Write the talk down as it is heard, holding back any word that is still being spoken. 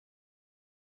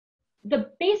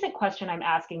The basic question I'm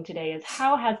asking today is,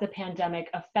 how has the pandemic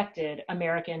affected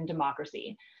American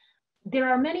democracy? There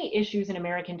are many issues in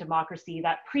American democracy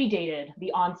that predated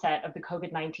the onset of the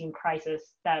COVID-19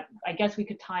 crisis that I guess we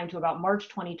could time to about March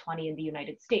 2020 in the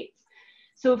United States.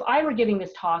 So if I were giving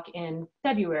this talk in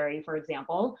February, for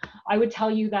example, I would tell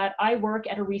you that I work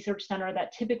at a research center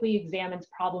that typically examines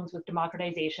problems with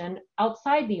democratization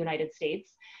outside the United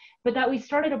States, but that we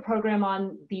started a program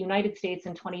on the United States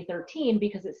in 2013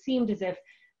 because it seemed as if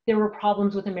there were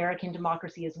problems with American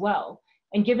democracy as well.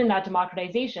 And given that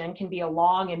democratization can be a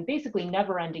long and basically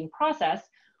never-ending process,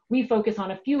 we focus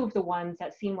on a few of the ones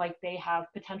that seem like they have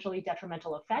potentially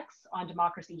detrimental effects on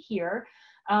democracy here.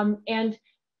 And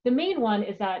the main one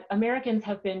is that Americans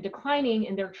have been declining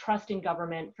in their trust in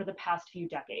government for the past few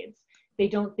decades. They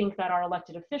don't think that our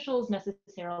elected officials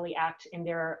necessarily act in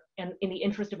the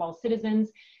interest of all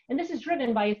citizens. And this is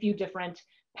driven by a few different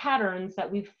patterns that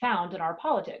we've found in our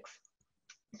politics.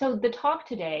 So the talk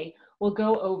today will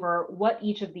go over what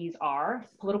each of these are: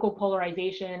 political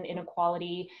polarization,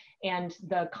 inequality, and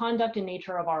the conduct and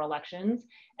nature of our elections.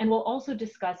 And we'll also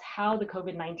discuss how the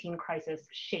COVID-19 crisis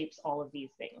shapes all of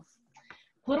these things.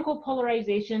 Political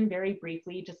polarization, very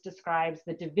briefly, just describes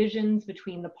the divisions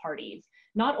between the parties,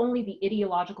 not only the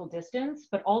ideological distance,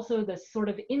 but also the sort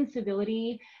of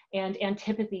incivility and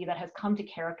antipathy that has come to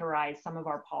characterize some of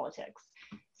our politics.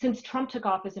 Since Trump took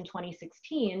office in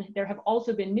 2016, there have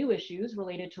also been new issues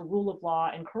related to rule of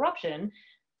law and corruption.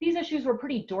 These issues were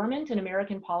pretty dormant in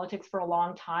American politics for a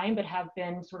long time, but have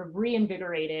been sort of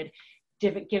reinvigorated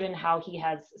given how he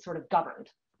has sort of governed.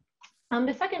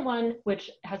 The second one,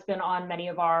 which has been on many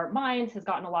of our minds, has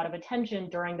gotten a lot of attention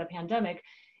during the pandemic,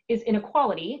 is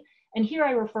inequality. And here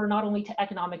I refer not only to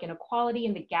economic inequality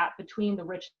and the gap between the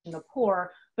rich and the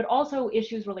poor, but also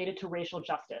issues related to racial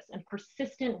justice and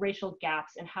persistent racial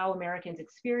gaps in how Americans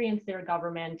experience their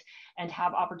government and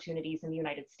have opportunities in the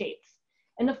United States.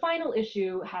 And the final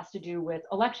issue has to do with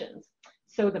elections.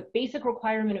 So the basic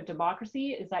requirement of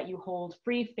democracy is that you hold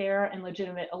free, fair, and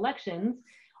legitimate elections.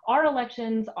 Our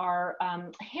elections are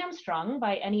hamstrung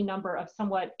by any number of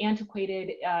somewhat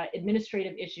antiquated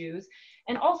administrative issues,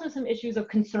 and also some issues of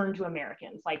concern to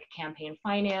Americans, like campaign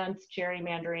finance,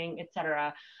 gerrymandering, et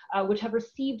cetera, which have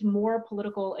received more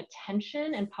political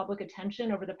attention and public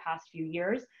attention over the past few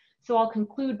years. So I'll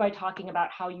conclude by talking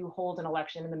about how you hold an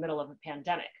election in the middle of a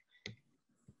pandemic.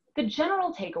 The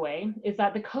general takeaway is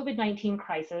that the COVID-19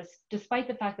 crisis, despite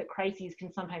the fact that crises can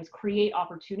sometimes create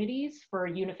opportunities for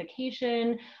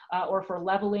unification or for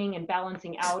leveling and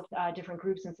balancing out different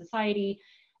groups in society,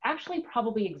 actually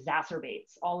probably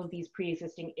exacerbates all of these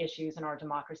pre-existing issues in our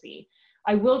democracy.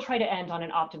 I will try to end on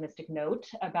an optimistic note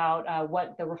about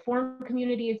what the reform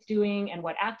community is doing and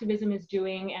what activism is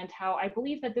doing, and how I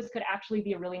believe that this could actually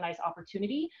be a really nice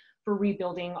opportunity for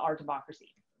rebuilding our democracy.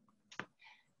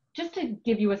 Just to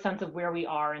give you a sense of where we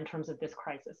are in terms of this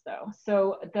crisis, though.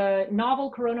 So the novel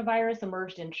coronavirus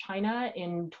emerged in China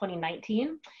in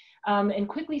 2019 and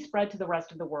quickly spread to the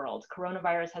rest of the world.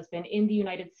 Coronavirus has been in the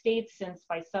United States since,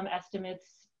 by some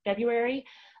estimates, February,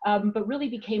 but really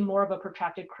became more of a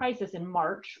protracted crisis in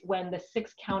March, when the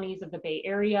 6 counties of the Bay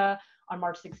Area on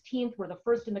March 16th were the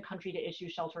first in the country to issue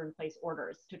shelter-in-place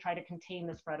orders to try to contain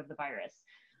the spread of the virus.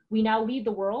 We now lead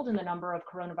the world in the number of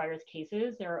coronavirus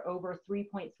cases. There are over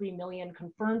 3.3 million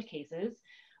confirmed cases,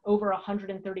 over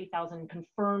 130,000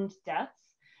 confirmed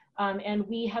deaths, and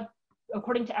we have,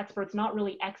 according to experts, not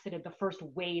really exited the first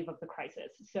wave of the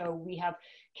crisis. So we have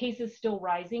cases still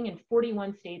rising in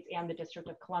 41 states and the District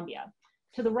of Columbia.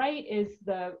 To the right is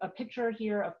a picture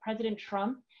here of President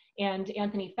Trump and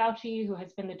Anthony Fauci, who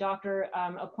has been the doctor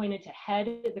appointed to head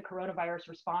the coronavirus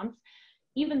response.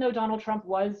 Even though Donald Trump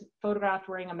was photographed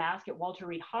wearing a mask at Walter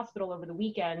Reed Hospital over the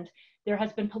weekend, there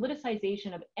has been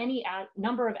politicization of any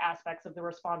number of aspects of the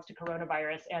response to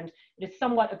coronavirus, and it is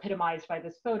somewhat epitomized by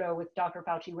this photo with Dr.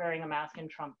 Fauci wearing a mask and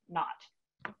Trump not.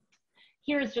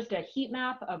 Here is just a heat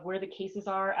map of where the cases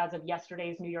are as of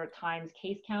yesterday's New York Times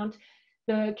case count.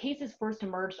 The cases first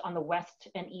emerged on the west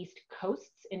and east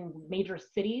coasts in major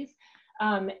cities,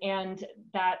 and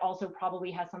that also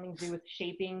probably has something to do with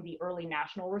shaping the early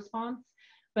national response,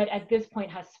 but at this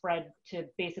point has spread to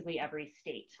basically every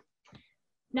state.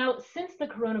 Now, since the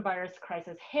coronavirus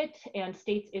crisis hit and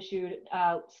states issued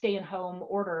stay-at-home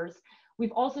orders,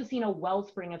 we've also seen a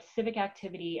wellspring of civic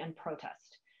activity and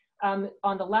protest.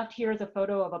 On the left here is a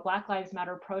photo of a Black Lives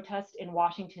Matter protest in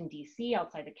Washington, D.C.,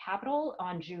 outside the Capitol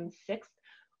on June 6th,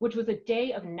 which was a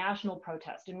day of national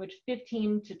protest in which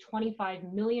 15 to 25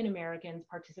 million Americans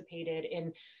participated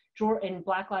in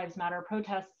Black Lives Matter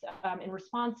protests in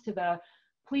response to the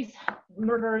police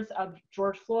murders of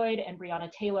George Floyd and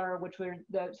Breonna Taylor, which were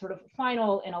the sort of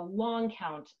final in a long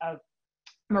count of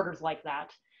murders like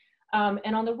that.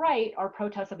 And on the right are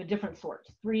protests of a different sort.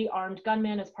 3 armed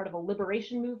gunmen as part of a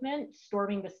liberation movement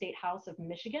storming the State House of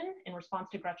Michigan in response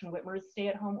to Gretchen Whitmer's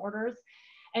stay-at-home orders.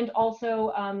 And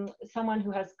also someone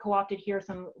who has co-opted here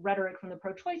some rhetoric from the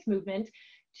pro-choice movement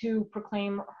to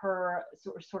proclaim her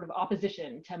sort of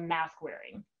opposition to mask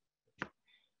wearing.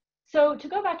 So to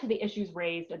go back to the issues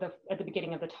raised at the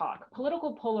beginning of the talk,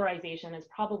 political polarization is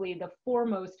probably the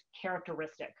foremost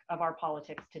characteristic of our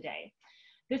politics today.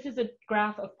 This is a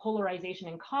graph of polarization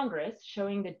in Congress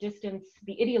showing the distance,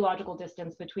 the ideological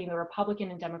distance between the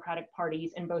Republican and Democratic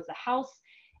parties in both the House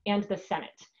and the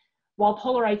Senate. While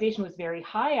polarization was very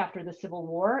high after the Civil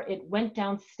War, it went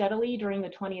down steadily during the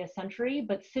 20th century,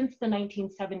 but since the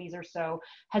 1970s or so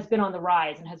has been on the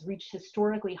rise and has reached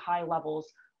historically high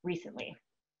levels recently.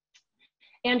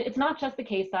 And it's not just the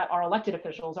case that our elected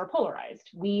officials are polarized.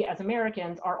 We as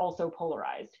Americans are also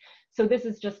polarized. So this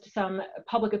is just some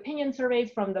public opinion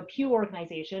surveys from the Pew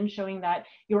organization showing that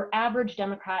your average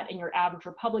Democrat and your average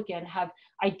Republican have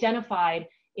identified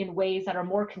in ways that are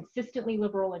more consistently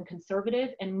liberal and conservative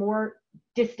and more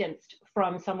distanced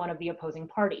from someone of the opposing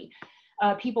party.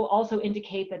 People also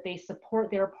indicate that they support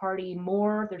their party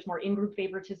more, there's more in-group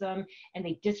favoritism, and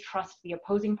they distrust the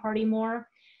opposing party more.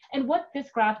 And what this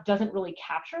graph doesn't really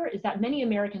capture is that many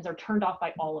Americans are turned off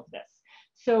by all of this.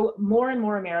 So more and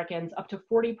more Americans, up to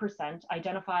 40%,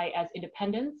 identify as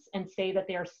independents and say that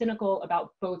they are cynical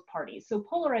about both parties. So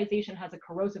polarization has a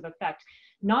corrosive effect,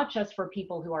 not just for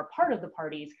people who are part of the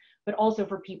parties, but also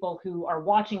for people who are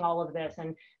watching all of this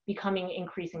and becoming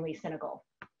increasingly cynical.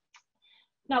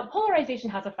 Now, polarization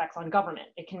has effects on government.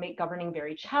 It can make governing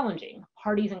very challenging.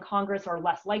 Parties in Congress are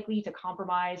less likely to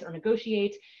compromise or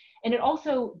negotiate, and it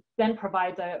also then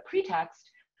provides a pretext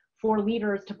for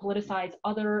leaders to politicize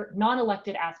other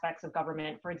non-elected aspects of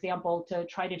government, for example, to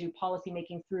try to do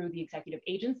policymaking through the executive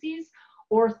agencies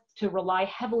or to rely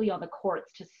heavily on the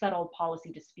courts to settle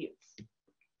policy disputes.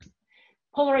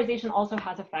 Polarization also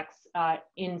has effects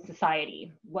in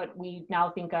society, what we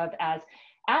now think of as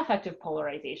affective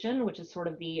polarization, which is sort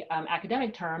of the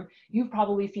academic term, you've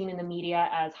probably seen in the media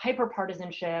as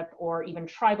hyperpartisanship or even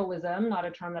tribalism, not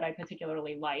a term that I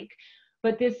particularly like.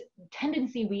 But this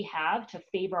tendency we have to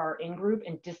favor our in-group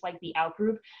and dislike the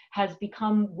out-group has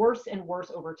become worse and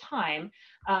worse over time,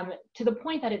 to the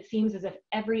point that it seems as if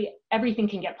everything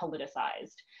can get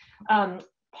politicized.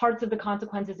 Parts of the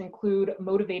consequences include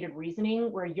motivated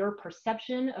reasoning, where your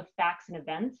perception of facts and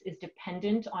events is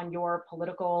dependent on your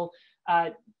political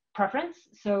preference.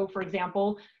 So, for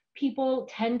example, people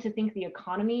tend to think the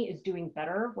economy is doing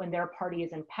better when their party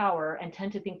is in power and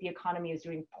tend to think the economy is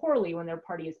doing poorly when their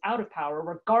party is out of power,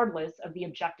 regardless of the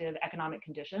objective economic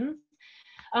conditions.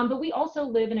 But we also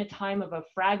live in a time of a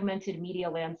fragmented media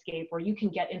landscape where you can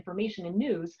get information and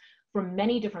news from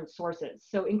many different sources.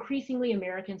 So increasingly,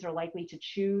 Americans are likely to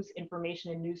choose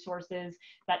information and news sources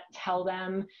that tell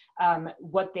them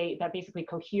that basically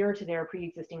cohere to their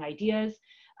pre-existing ideas.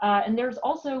 And there's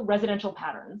also residential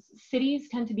patterns. Cities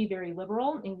tend to be very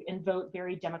liberal and vote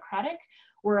very Democratic,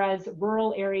 whereas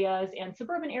rural areas and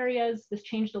suburban areas, this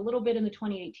changed a little bit in the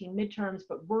 2018 midterms,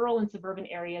 but rural and suburban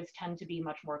areas tend to be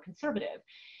much more conservative.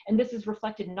 And this is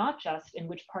reflected not just in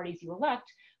which parties you elect,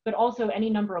 but also any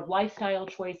number of lifestyle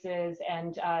choices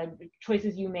and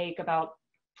choices you make about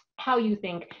how you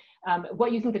think,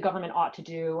 what you think the government ought to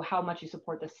do, how much you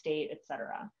support the state, et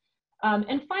cetera.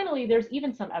 And finally, there's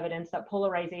even some evidence that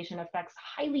polarization affects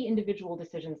highly individual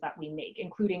decisions that we make,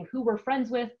 including who we're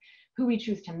friends with, who we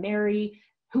choose to marry,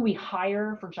 who we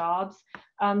hire for jobs.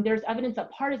 There's evidence that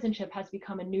partisanship has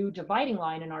become a new dividing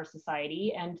line in our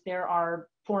society, and there are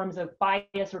forms of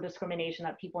bias or discrimination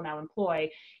that people now employ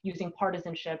using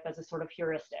partisanship as a sort of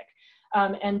heuristic.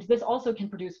 And this also can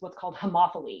produce what's called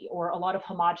homophily, or a lot of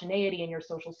homogeneity in your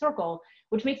social circle,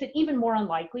 which makes it even more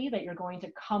unlikely that you're going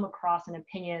to come across an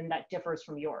opinion that differs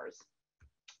from yours.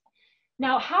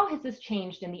 Now, how has this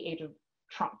changed in the age of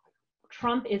Trump?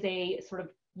 Trump is a sort of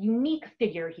unique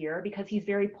figure here because he's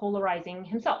very polarizing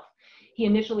himself. He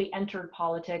initially entered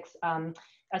politics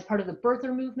as part of the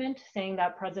birther movement, saying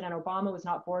that President Obama was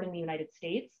not born in the United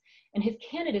States. And his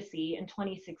candidacy in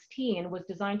 2016 was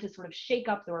designed to sort of shake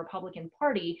up the Republican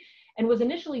Party and was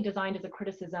initially designed as a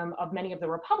criticism of many of the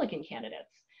Republican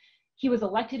candidates. He was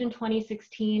elected in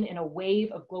 2016 in a wave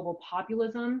of global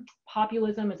populism.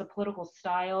 Populism is a political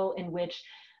style in which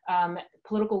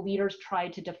political leaders try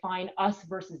to define us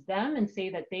versus them and say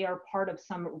that they are part of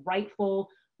some rightful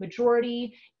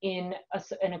majority in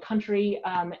a country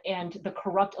and the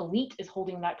corrupt elite is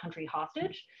holding that country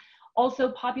hostage.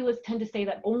 Also, populists tend to say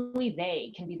that only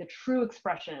they can be the true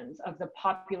expressions of the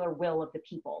popular will of the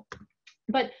people.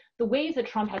 But the ways that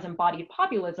Trump has embodied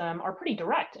populism are pretty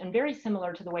direct and very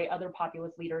similar to the way other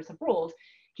populist leaders have ruled.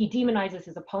 He demonizes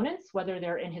his opponents, whether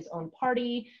they're in his own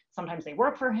party, sometimes they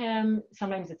work for him,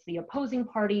 sometimes it's the opposing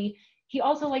party. He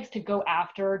also likes to go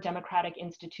after democratic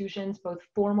institutions, both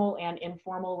formal and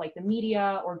informal, like the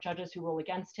media or judges who rule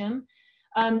against him.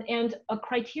 And a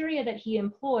criteria that he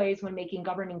employs when making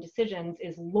governing decisions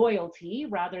is loyalty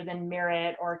rather than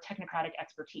merit or technocratic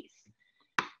expertise.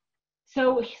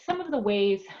 So some of the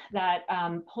ways that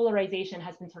polarization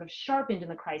has been sort of sharpened in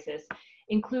the crisis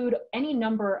include any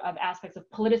number of aspects of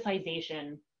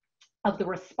politicization of the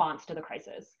response to the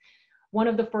crisis. One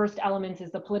of the first elements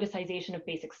is the politicization of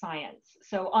basic science.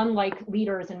 So unlike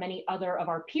leaders in many other of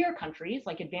our peer countries,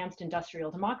 like advanced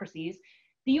industrial democracies,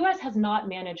 the US has not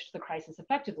managed the crisis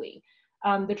effectively.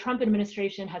 The Trump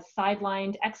administration has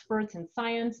sidelined experts in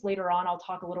science. Later on, I'll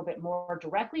talk a little bit more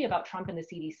directly about Trump and the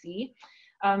CDC.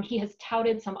 He has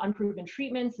touted some unproven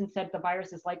treatments and said the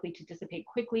virus is likely to dissipate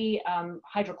quickly.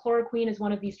 Hydrochloroquine is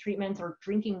one of these treatments, or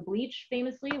drinking bleach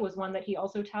famously was one that he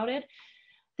also touted.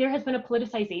 There has been a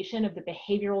politicization of the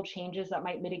behavioral changes that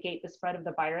might mitigate the spread of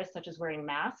the virus, such as wearing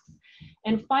masks.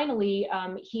 And finally,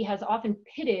 he has often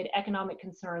pitted economic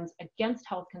concerns against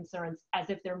health concerns as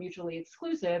if they're mutually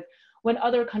exclusive, when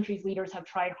other countries' leaders have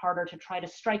tried harder to try to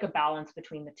strike a balance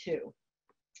between the two.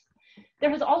 There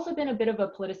has also been a bit of a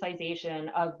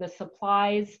politicization of the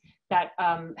supplies that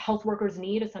health workers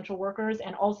need, essential workers,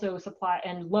 and also supply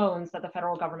and loans that the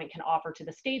federal government can offer to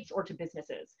the states or to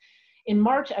businesses. In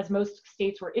March, as most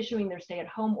states were issuing their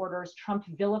stay-at-home orders, Trump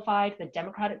vilified the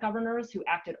Democratic governors who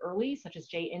acted early, such as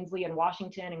Jay Inslee in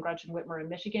Washington and Gretchen Whitmer in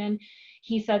Michigan.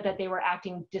 He said that they were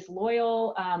acting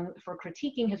disloyal for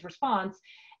critiquing his response,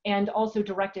 and also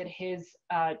directed his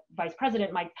Vice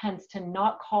President, Mike Pence, to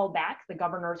not call back the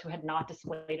governors who had not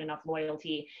displayed enough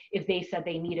loyalty if they said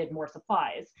they needed more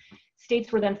supplies.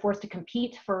 States were then forced to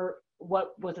compete for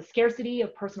what was a scarcity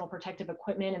of personal protective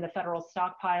equipment in the federal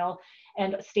stockpile,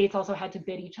 and states also had to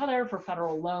bid each other for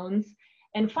federal loans.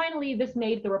 And finally, this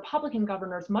made the Republican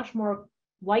governors much more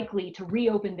likely to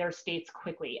reopen their states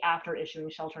quickly after issuing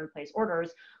shelter-in-place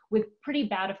orders, with pretty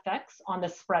bad effects on the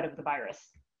spread of the virus.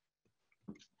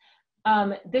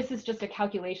 This is just a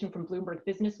calculation from Bloomberg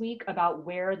Business Week about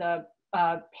where the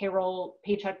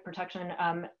paycheck protection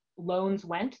loans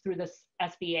went through this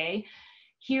SBA.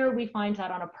 Here we find that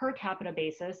on a per capita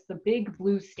basis, the big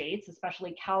blue states,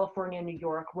 especially California and New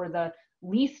York, were the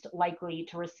least likely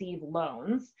to receive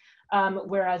loans,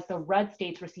 whereas the red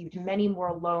states received many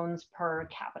more loans per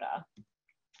capita.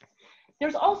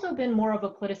 There's also been more of a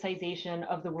politicization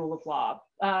of the rule of law.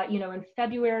 In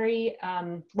February,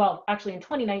 well, actually in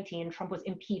 2019, Trump was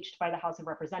impeached by the House of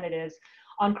Representatives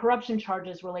on corruption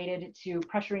charges related to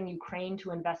pressuring Ukraine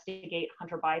to investigate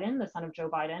Hunter Biden, the son of Joe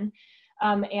Biden.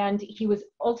 And he was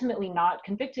ultimately not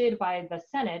convicted by the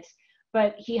Senate,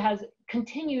 but he has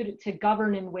continued to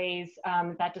govern in ways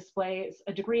that displays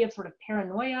a degree of sort of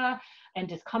paranoia and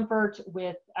discomfort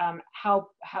with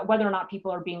whether or not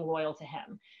people are being loyal to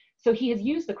him. So he has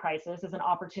used the crisis as an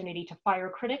opportunity to fire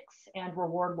critics and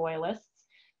reward loyalists.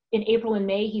 In April and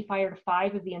May, he fired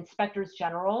 5 of the inspectors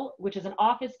general, which is an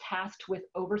office tasked with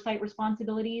oversight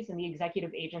responsibilities in the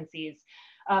executive agencies.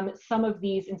 Some of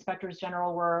these inspectors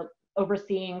general were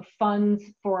overseeing funds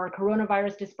for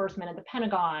coronavirus disbursement at the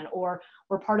Pentagon, or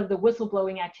were part of the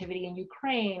whistleblowing activity in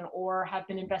Ukraine, or have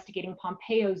been investigating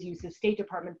Pompeo's use of State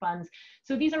Department funds.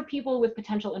 So these are people with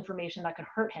potential information that could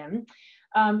hurt him.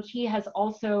 He has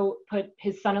also put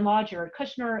his son-in-law, Jared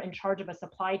Kushner, in charge of a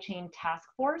supply chain task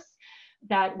force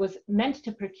that was meant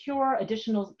to procure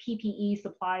additional PPE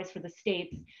supplies for the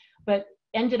states, but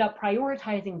ended up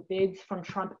prioritizing bids from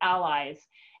Trump allies.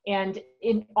 And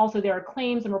also there are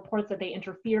claims and reports that they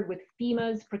interfered with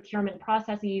FEMA's procurement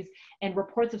processes and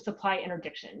reports of supply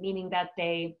interdiction, meaning that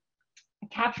they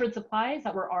captured supplies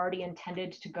that were already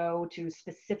intended to go to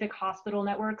specific hospital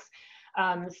networks,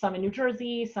 some in New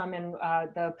Jersey, some in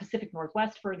the Pacific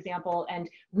Northwest, for example, and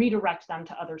redirect them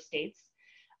to other states.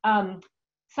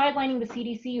 Sidelining the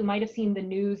CDC, you might have seen the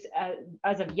news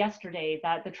as of yesterday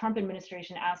that the Trump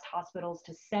administration asked hospitals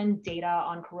to send data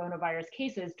on coronavirus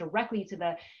cases directly to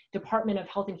the Department of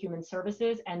Health and Human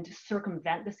Services and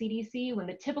circumvent the CDC, when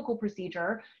the typical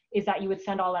procedure is that you would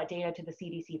send all that data to the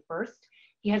CDC first.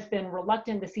 He has been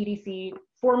reluctant. The CDC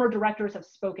former directors have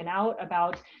spoken out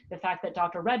about the fact that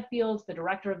Dr. Redfield, the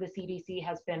director of the CDC,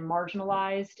 has been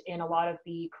marginalized in a lot of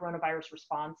the coronavirus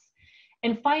response.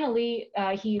 And finally,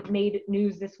 he made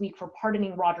news this week for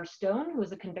pardoning Roger Stone, who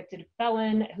was a convicted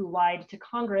felon who lied to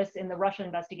Congress in the Russia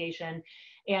investigation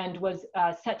and was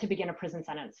set to begin a prison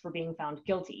sentence for being found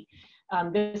guilty.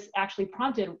 This actually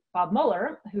prompted Bob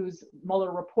Mueller, whose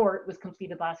Mueller report was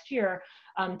completed last year,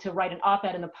 to write an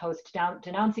op-ed in the Post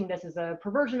denouncing this as a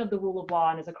perversion of the rule of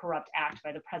law and as a corrupt act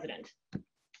by the president.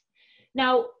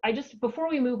 Now, before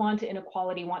we move on to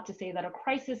inequality, want to say that a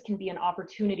crisis can be an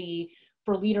opportunity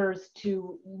for leaders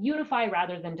to unify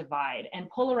rather than divide. And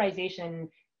polarization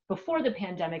before the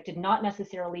pandemic did not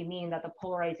necessarily mean that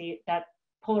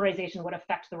polarization would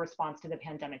affect the response to the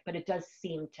pandemic, but it does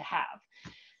seem to have.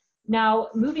 Now,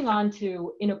 moving on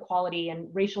to inequality and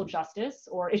racial justice,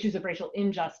 or issues of racial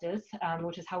injustice,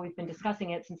 which is how we've been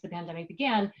discussing it since the pandemic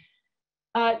began.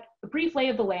 A brief lay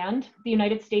of the land. The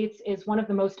United States is one of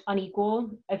the most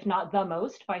unequal, if not the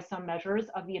most, by some measures,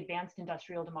 of the advanced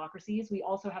industrial democracies. We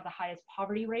also have the highest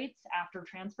poverty rates after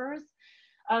transfers.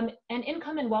 And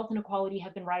income and wealth inequality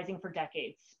have been rising for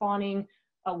decades, spawning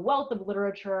a wealth of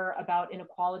literature about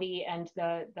inequality and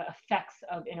the effects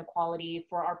of inequality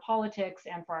for our politics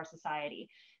and for our society.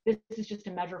 This is just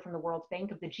a measure from the World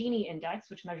Bank of the Gini Index,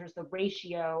 which measures the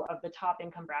ratio of the top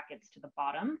income brackets to the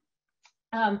bottom.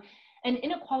 And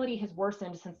inequality has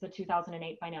worsened since the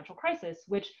 2008 financial crisis,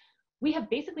 which we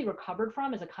have basically recovered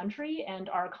from as a country, and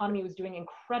our economy was doing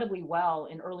incredibly well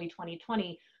in early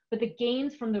 2020, but the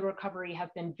gains from the recovery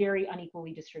have been very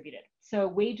unequally distributed. So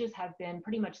wages have been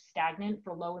pretty much stagnant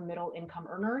for low and middle income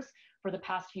earners for the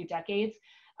past few decades,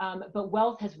 but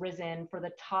wealth has risen for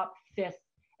the top fifth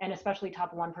and especially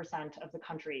top 1% of the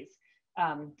countries,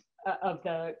 of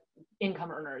the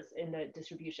income earners in the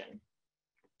distribution.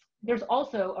 There's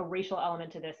also a racial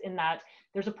element to this in that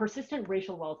there's a persistent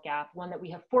racial wealth gap, one that we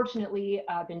have fortunately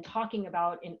been talking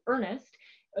about in earnest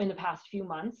in the past few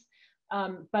months,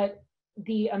 but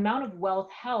the amount of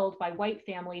wealth held by white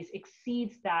families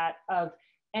exceeds that of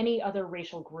any other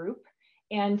racial group.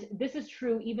 And this is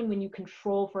true even when you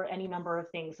control for any number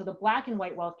of things. So the Black and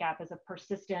white wealth gap is a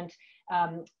persistent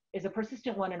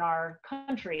one in our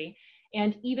country.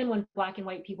 And even when Black and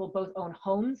white people both own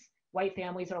homes, white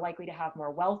families are likely to have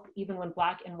more wealth. Even when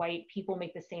Black and white people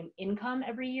make the same income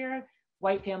every year,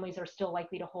 white families are still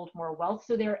likely to hold more wealth.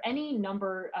 So there are any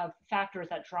number of factors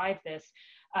that drive this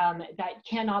that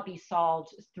cannot be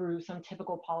solved through some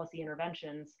typical policy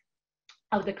interventions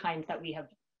of the kinds that we have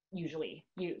usually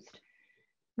used.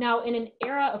 Now, in an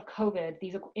era of COVID,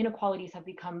 these inequalities have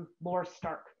become more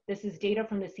stark. This is data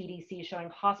from the CDC showing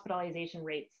hospitalization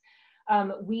rates.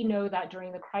 We know that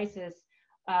during the crisis,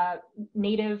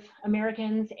 Native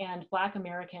Americans and Black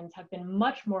Americans have been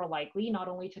much more likely not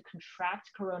only to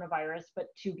contract coronavirus, but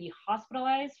to be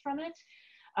hospitalized from it.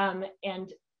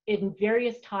 And in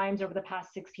various times over the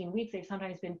past 16 weeks, they've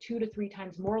sometimes been 2 to 3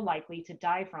 times more likely to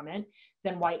die from it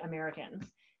than white Americans.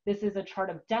 This is a chart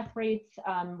of death rates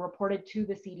reported to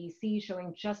the CDC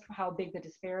showing just how big the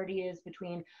disparity is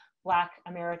between Black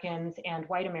Americans and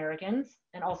white Americans,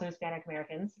 and also Hispanic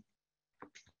Americans.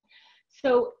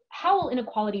 So how will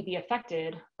inequality be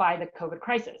affected by the COVID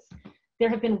crisis? There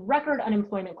have been record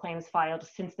unemployment claims filed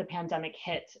since the pandemic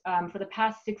hit. For the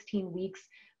past 16 weeks,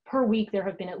 per week, there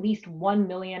have been at least 1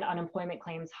 million unemployment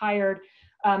claims hired.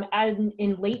 And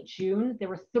in late June, there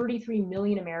were 33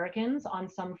 million Americans on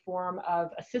some form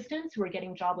of assistance who are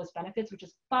getting jobless benefits, which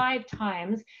is 5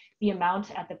 times the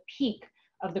amount at the peak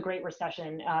of the Great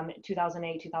Recession,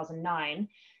 2008, 2009.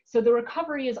 So the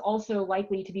recovery is also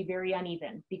likely to be very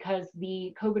uneven because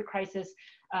the COVID crisis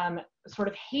sort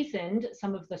of hastened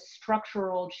some of the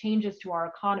structural changes to our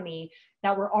economy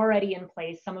that were already in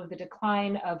place, some of the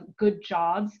decline of good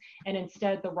jobs, and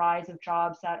instead the rise of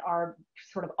jobs that are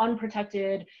sort of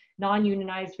unprotected,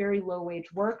 non-unionized, very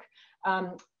low-wage work.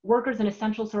 Workers in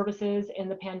essential services in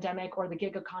the pandemic or the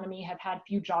gig economy have had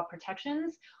few job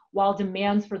protections, while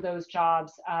demands for those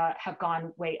jobs have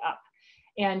gone way up.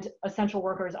 And essential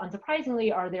workers,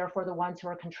 unsurprisingly, are therefore the ones who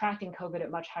are contracting COVID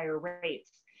at much higher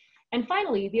rates. And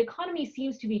finally, the economy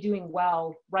seems to be doing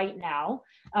well right now.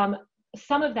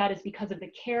 Some of that is because of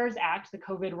the CARES Act, the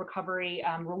COVID recovery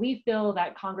relief bill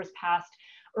that Congress passed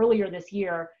earlier this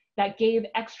year that gave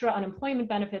extra unemployment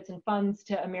benefits and funds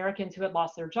to Americans who had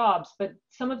lost their jobs. But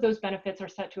some of those benefits are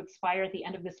set to expire at the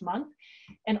end of this month.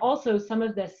 And also some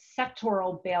of the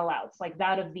sectoral bailouts, like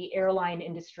that of the airline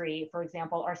industry, for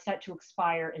example, are set to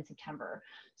expire in September.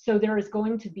 So there is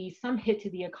going to be some hit to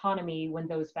the economy when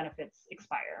those benefits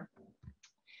expire.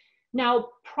 Now,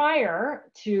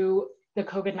 prior to the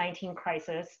COVID-19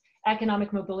 crisis,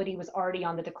 economic mobility was already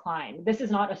on the decline. This is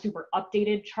not a super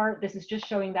updated chart. This is just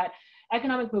showing that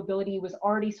economic mobility was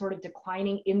already sort of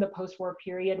declining in the post-war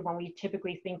period when we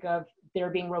typically think of there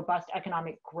being robust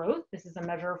economic growth. This is a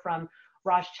measure from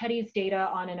Raj Chetty's data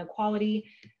on inequality.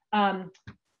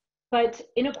 But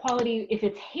inequality, if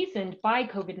it's hastened by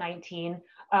COVID-19,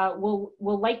 will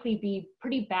likely be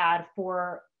pretty bad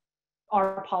for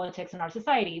our politics and our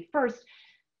society. First,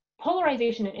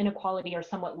 polarization and inequality are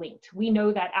somewhat linked. We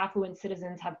know that affluent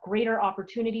citizens have greater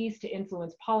opportunities to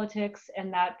influence politics,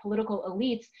 and that political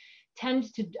elites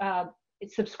tend to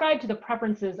subscribe to the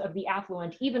preferences of the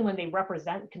affluent, even when they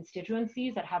represent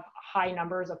constituencies that have high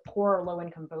numbers of poor or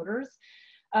low-income voters.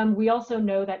 We also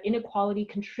know that inequality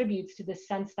contributes to the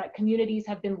sense that communities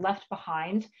have been left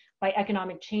behind by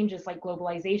economic changes like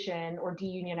globalization or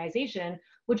deunionization,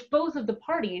 which both of the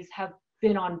parties have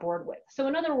been on board with. So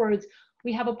in other words,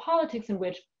 we have a politics in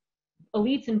which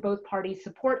elites in both parties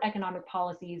support economic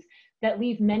policies that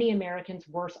leave many Americans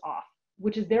worse off,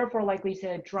 which is therefore likely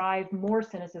to drive more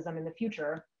cynicism in the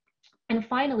future. And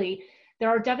finally, there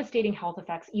are devastating health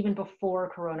effects even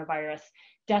before coronavirus.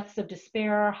 Deaths of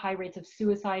despair, high rates of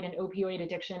suicide and opioid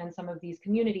addiction in some of these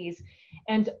communities.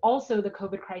 And also the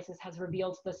COVID crisis has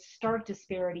revealed the stark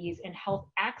disparities in health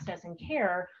access and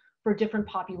care for different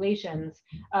populations,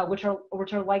 which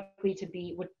are likely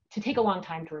to take a long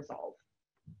time to resolve.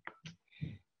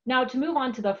 Now, to move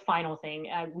on to the final thing,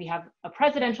 we have a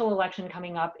presidential election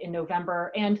coming up in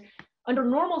November, and under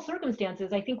normal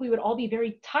circumstances, I think we would all be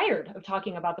very tired of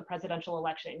talking about the presidential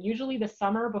election. Usually the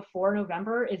summer before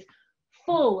November is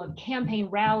full of campaign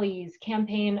rallies,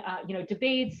 campaign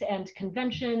debates and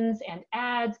conventions and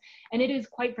ads, and it is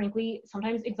quite frankly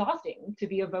sometimes exhausting to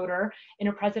be a voter in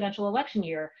a presidential election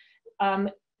year.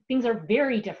 Things are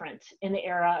very different in the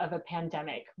era of a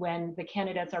pandemic when the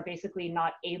candidates are basically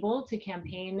not able to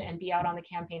campaign and be out on the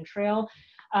campaign trail.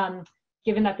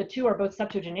 Given that the two are both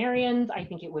septuagenarians, I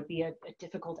think it would be a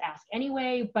difficult ask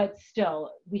anyway, but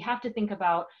still, we have to think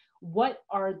about what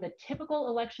are the typical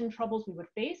election troubles we would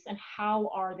face and how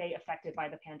are they affected by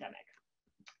the pandemic.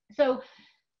 So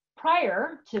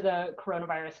prior to the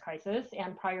coronavirus crisis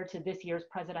and prior to this year's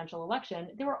presidential election,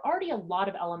 there were already a lot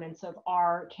of elements of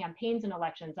our campaigns and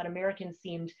elections that Americans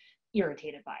seemed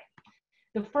irritated by.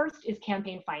 The first is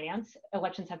campaign finance.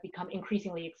 Elections have become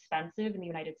increasingly expensive in the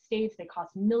United States. They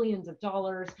cost millions of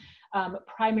dollars.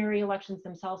 Primary elections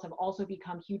themselves have also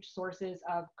become huge sources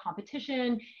of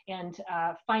competition and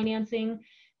financing.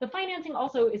 The financing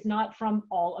also is not from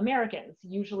all Americans.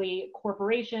 Usually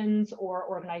corporations or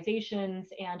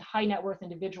organizations and high net worth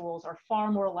individuals are far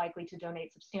more likely to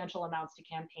donate substantial amounts to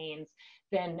campaigns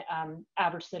than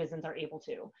average citizens are able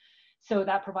to. So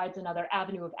that provides another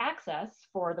avenue of access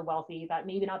for the wealthy that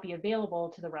may not be available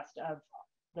to the rest of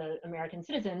the American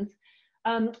citizens.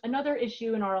 Another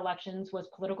issue in our elections was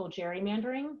political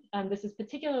gerrymandering. This is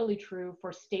particularly true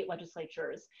for state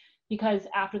legislatures because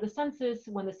after the census,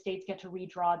 when the states get to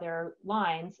redraw their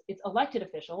lines, it's elected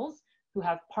officials who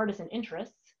have partisan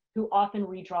interests who often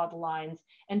redraw the lines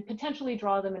and potentially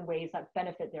draw them in ways that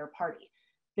benefit their party.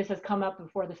 This has come up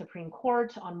before the Supreme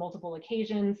Court on multiple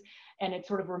occasions, and it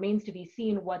sort of remains to be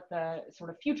seen what the sort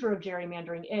of future of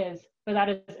gerrymandering is, but that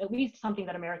is at least something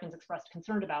that Americans expressed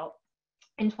concern about.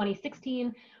 In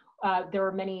 2016, there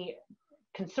were many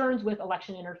concerns with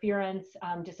election interference,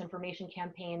 disinformation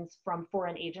campaigns from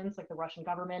foreign agents like the Russian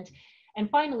government. And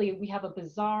finally, we have a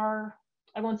bizarre,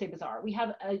 I won't say bizarre, we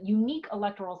have a unique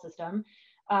electoral system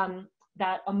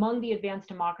that among the advanced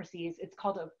democracies, it's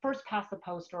called a first past the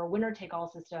post or a winner take all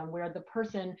system where the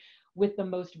person with the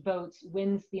most votes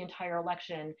wins the entire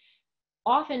election.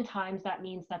 Oftentimes that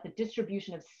means that the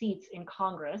distribution of seats in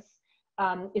Congress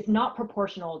is not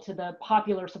proportional to the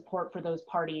popular support for those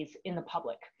parties in the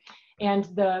public. And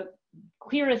the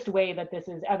clearest way that this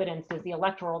is evidenced is the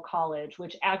Electoral College,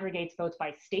 which aggregates votes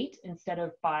by state instead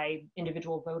of by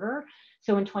individual voter.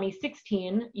 So in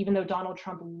 2016, even though Donald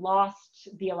Trump lost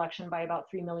the election by about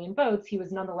 3 million votes, he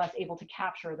was nonetheless able to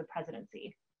capture the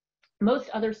presidency. Most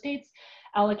other states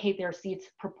allocate their seats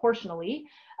proportionally,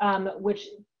 which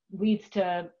leads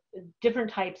to different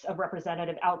types of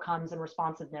representative outcomes and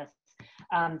responsiveness.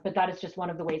 But that is just one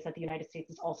of the ways that the United States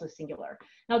is also singular.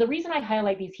 Now, the reason I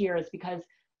highlight these here is because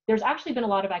there's actually been a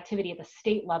lot of activity at the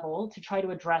state level to try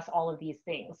to address all of these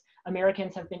things.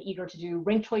 Americans have been eager to do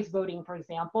ranked choice voting, for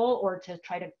example, or to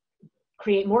try to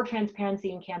create more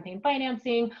transparency in campaign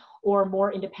financing or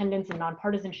more independence and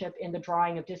nonpartisanship in the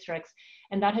drawing of districts.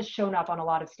 And that has shown up on a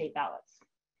lot of state ballots.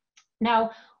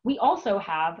 Now, we also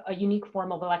have a unique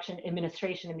form of election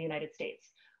administration in the United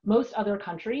States. Most other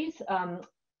countries,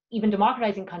 even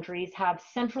democratizing countries, have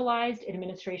centralized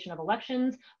administration of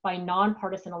elections by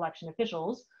nonpartisan election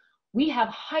officials, We have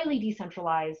highly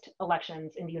decentralized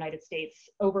elections in the United States,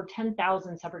 over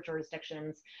 10,000 separate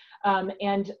jurisdictions,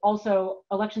 and also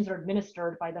elections are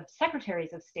administered by the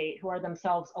secretaries of state who are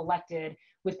themselves elected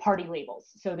with party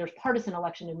labels. So there's partisan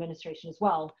election administration as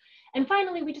well. And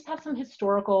finally, we just have some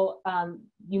historical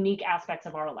unique aspects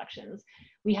of our elections.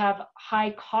 We have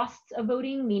high costs of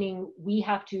voting, meaning we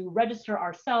have to register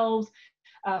ourselves,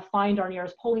 find our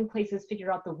nearest polling places,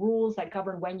 figure out the rules that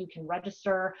govern when you can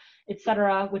register, et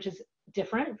cetera, which is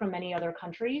different from many other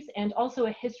countries, and also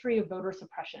a history of voter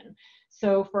suppression.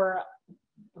 So for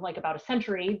like about a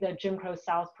century, the Jim Crow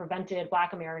South prevented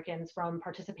Black Americans from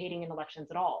participating in elections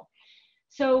at all.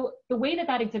 So the way that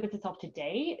that exhibits itself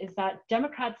today is that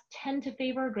Democrats tend to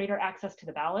favor greater access to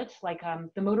the ballot, like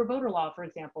the motor voter law, for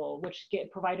example, which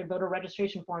provided voter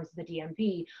registration forms to the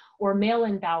DMV, or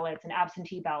mail-in ballots and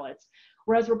absentee ballots.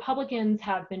 Whereas Republicans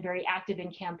have been very active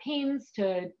in campaigns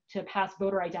to pass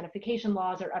voter identification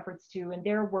laws or efforts to, in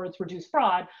their words, reduce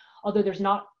fraud, although there's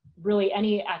not really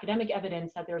any academic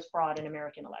evidence that there's fraud in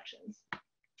American elections.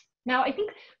 Now, I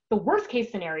think the worst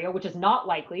case scenario, which is not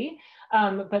likely,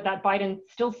 but that Biden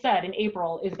still said in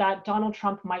April, is that Donald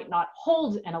Trump might not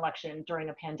hold an election during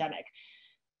a pandemic.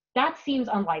 That seems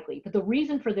unlikely, but the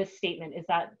reason for this statement is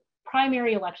that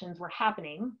primary elections were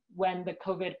happening when the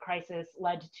COVID crisis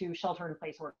led to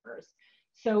shelter-in-place orders.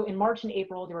 So in March and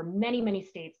April, there were many, many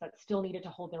states that still needed to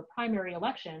hold their primary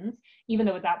elections, even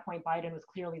though at that point Biden was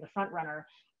clearly the front runner.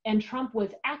 And Trump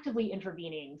was actively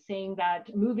intervening, saying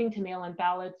that moving to mail-in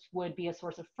ballots would be a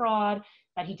source of fraud,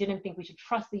 that he didn't think we should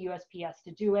trust the USPS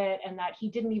to do it, and that he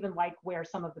didn't even like where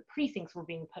some of the precincts were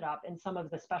being put up in some of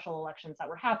the special elections that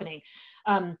were happening.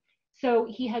 So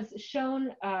he has shown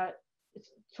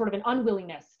sort of an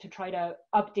unwillingness to try to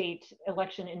update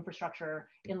election infrastructure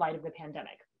in light of the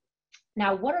pandemic.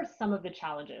 Now, what are some of the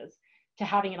challenges to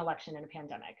having an election in a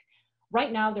pandemic?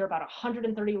 Right now, there are about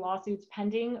 130 lawsuits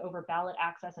pending over ballot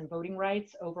access and voting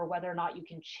rights, over whether or not you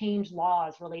can change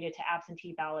laws related to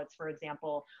absentee ballots, for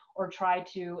example, or try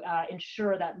to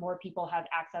ensure that more people have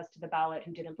access to the ballot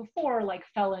who didn't before, like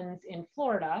felons in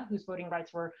Florida, whose voting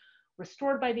rights were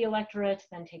restored by the electorate,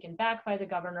 then taken back by the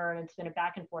governor, and it's been a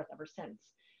back and forth ever since.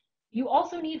 You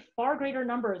also need far greater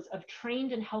numbers of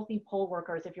trained and healthy poll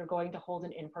workers if you're going to hold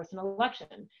an in-person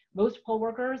election. Most poll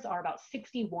workers are about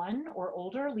 61 or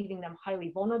older, leaving them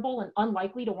highly vulnerable and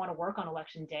unlikely to want to work on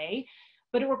election day,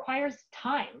 but it requires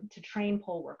time to train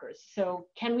poll workers. So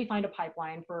can we find a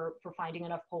pipeline for finding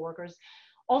enough poll workers?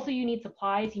 Also, you need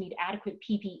supplies, you need adequate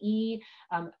PPE,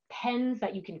 pens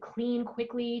that you can clean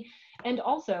quickly. And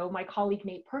also, my colleague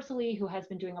Nate Persily, who has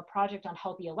been doing a project on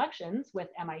healthy elections with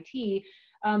MIT,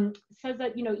 says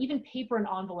that even paper and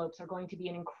envelopes are going to be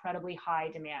in incredibly high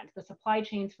demand. The supply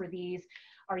chains for these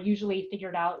are usually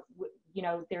figured out.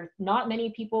 There's not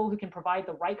many people who can provide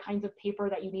the right kinds of paper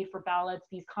that you need for ballots.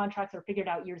 These contracts are figured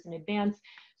out years in advance.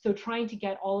 So trying to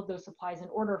get all of those supplies in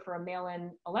order for a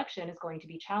mail-in election is going to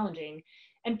be challenging.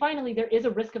 And finally, there is a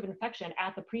risk of infection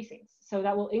at the precincts. So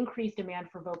that will increase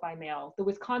demand for vote by mail. The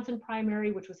Wisconsin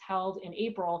primary, which was held in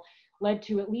April, led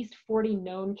to at least 40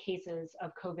 known cases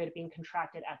of COVID being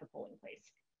contracted at the polling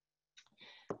place.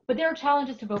 But there are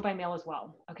challenges to vote by mail as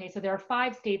well. Okay, so there are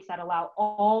 5 states that allow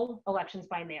all elections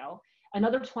by mail,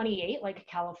 another 28, like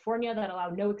California, that allow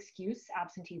no excuse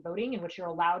absentee voting, in which you're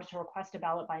allowed to request a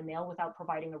ballot by mail without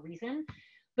providing a reason.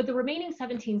 But the remaining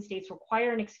 17 states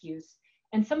require an excuse,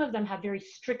 and some of them have very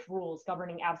strict rules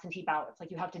governing absentee ballots,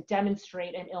 like you have to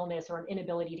demonstrate an illness or an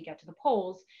inability to get to the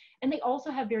polls. And they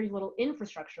also have very little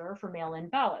infrastructure for mail-in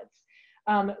ballots.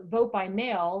 Vote by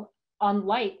mail,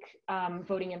 unlike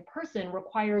voting in person,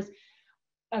 requires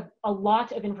a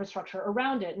lot of infrastructure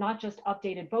around it, not just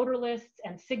updated voter lists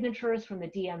and signatures from the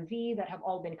DMV that have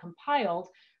all been compiled,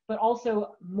 but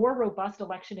also more robust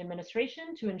election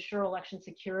administration to ensure election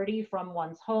security from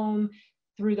one's home,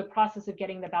 through the process of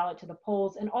getting the ballot to the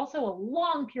polls, and also a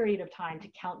long period of time to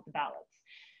count the ballots.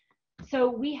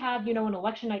 So we have, an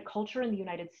election night culture in the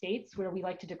United States where we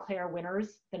like to declare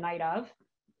winners the night of.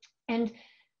 And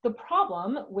the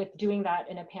problem with doing that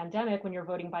in a pandemic when you're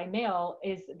voting by mail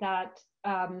is that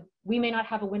we may not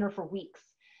have a winner for weeks.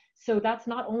 So that's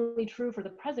not only true for the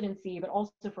presidency, but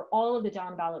also for all of the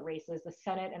down ballot races, the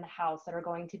Senate and the House, that are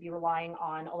going to be relying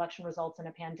on election results in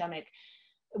a pandemic.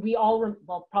 We all,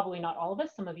 well, probably not all of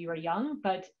us, some of you are young,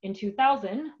 but in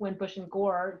 2000, when Bush and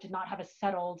Gore did not have a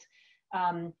settled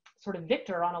sort of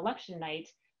victor on election night,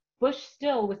 Bush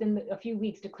still, within a few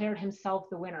weeks, declared himself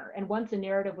the winner. And once a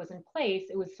narrative was in place,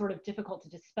 it was sort of difficult to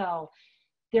dispel.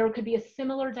 There could be a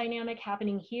similar dynamic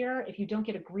happening here. If you don't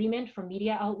get agreement from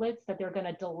media outlets that they're going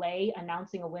to delay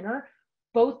announcing a winner,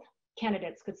 both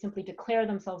candidates could simply declare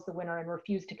themselves the winner and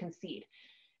refuse to concede.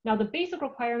 Now, the basic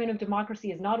requirement of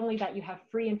democracy is not only that you have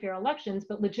free and fair elections,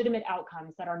 but legitimate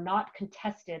outcomes that are not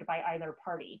contested by either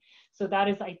party. So that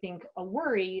is, I think, a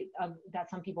worry that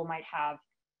some people might have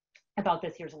about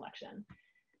this year's election.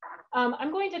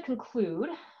 I'm going to conclude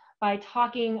by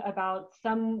talking about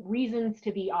some reasons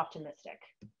to be optimistic.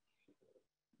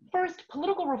 First,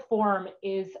 political reform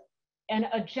is an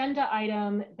agenda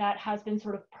item that has been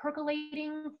sort of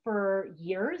percolating for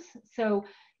years. So,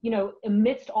 you know,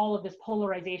 amidst all of this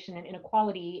polarization and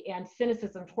inequality and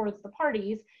cynicism towards the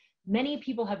parties, many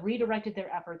people have redirected their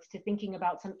efforts to thinking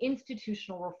about some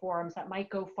institutional reforms that might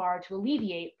go far to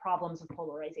alleviate problems of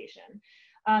polarization.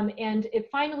 And it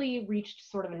finally reached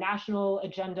sort of a national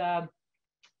agenda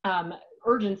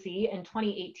urgency in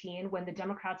 2018 when the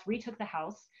Democrats retook the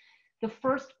House. The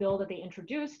first bill that they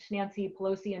introduced, Nancy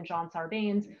Pelosi and John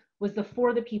Sarbanes, was the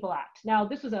For the People Act. Now,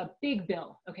 this was a big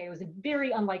bill, okay? It was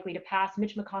very unlikely to pass.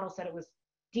 Mitch McConnell said it was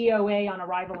DOA on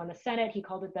arrival in the Senate. He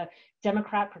called it the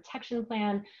Democrat Protection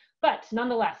Plan. But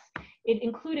nonetheless, it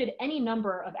included any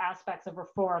number of aspects of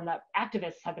reform that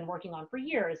activists have been working on for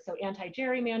years. So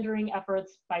anti-gerrymandering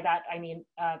efforts, by that I mean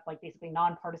like basically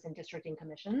nonpartisan districting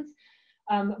commissions,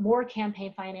 more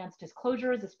campaign finance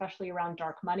disclosures, especially around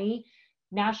dark money,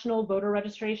 national voter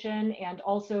registration, and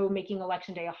also making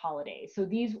Election Day a holiday. So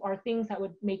these are things that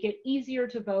would make it easier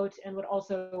to vote and would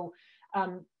also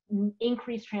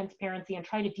increase transparency and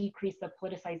try to decrease the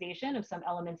politicization of some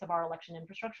elements of our election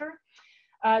infrastructure.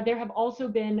 There have also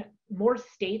been more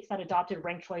states that adopted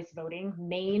ranked choice voting.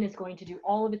 Maine is going to do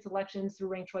all of its elections through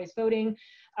ranked choice voting.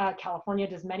 California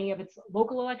does many of its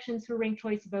local elections through ranked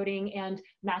choice voting, and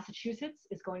Massachusetts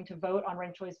is going to vote on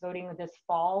ranked choice voting this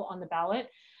fall on the ballot.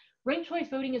 Ranked choice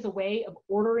voting is a way of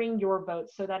ordering your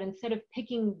votes so that instead of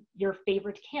picking your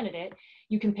favorite candidate,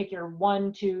 you can pick your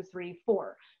 1, 2, 3,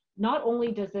 4. Not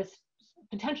only does this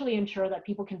potentially ensure that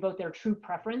people can vote their true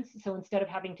preference, so instead of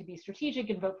having to be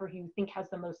strategic and vote for who you think has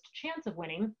the most chance of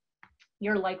winning,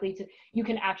 you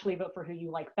can actually vote for who you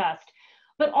like best.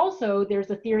 But also there's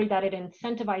a theory that it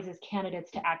incentivizes candidates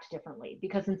to act differently,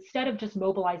 because instead of just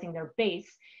mobilizing their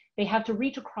base, they have to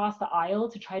reach across the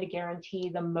aisle to try to guarantee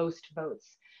the most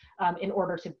votes in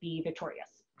order to be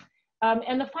victorious.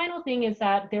 And the final thing is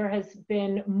that there has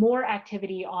been more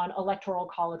activity on electoral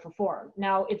college reform.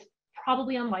 Now, it's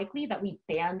probably unlikely that we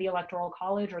ban the electoral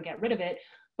college or get rid of it,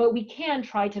 but we can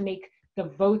try to make the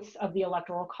votes of the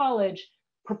electoral college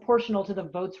proportional to the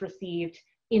votes received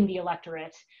in the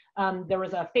electorate. There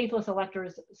was a faithless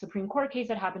electors Supreme Court case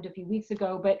that happened a few weeks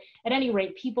ago, but at any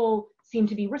rate, people seem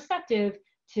to be receptive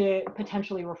to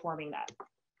potentially reforming that.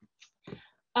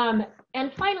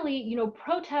 And finally, you know,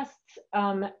 protests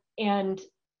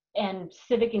and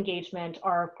civic engagement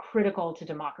are critical to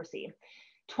democracy.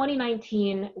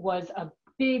 2019 was a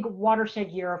big watershed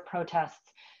year of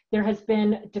protests. There has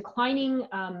been declining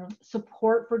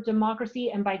support for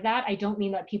democracy, and by that I don't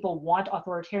mean that people want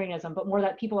authoritarianism, but more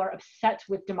that people are upset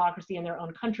with democracy in their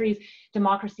own countries.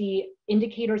 Democracy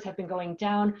indicators have been going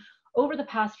down. Over the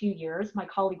past few years, my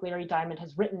colleague Larry Diamond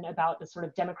has written about the sort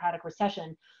of democratic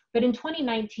recession, but in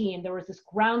 2019 there was this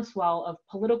groundswell of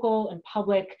political and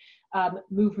public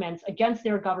movements against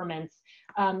their governments,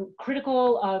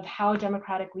 critical of how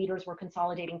democratic leaders were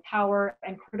consolidating power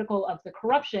and critical of the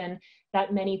corruption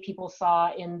that many people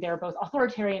saw in their both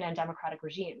authoritarian and democratic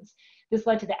regimes. This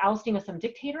led to the ousting of some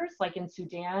dictators, like in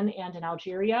Sudan and in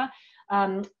Algeria.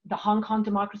 The Hong Kong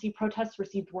democracy protests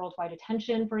received worldwide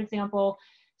attention, for example.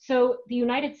 So the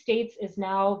United States is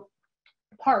now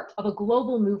part of a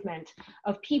global movement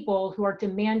of people who are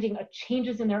demanding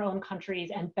changes in their own countries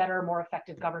and better, more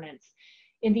effective governance.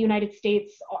 In the United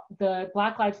States, the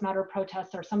Black Lives Matter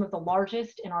protests are some of the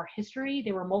largest in our history.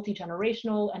 They were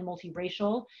multi-generational and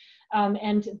multiracial.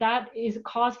 And that is a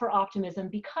cause for optimism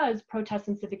because protests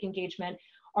and civic engagement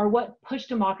are what push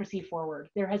democracy forward.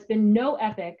 There has been no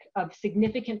epoch of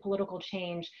significant political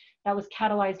change that was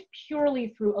catalyzed purely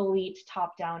through elite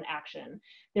top-down action.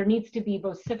 There needs to be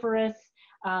vociferous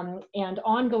and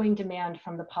ongoing demand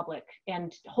from the public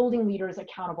and holding leaders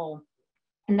accountable.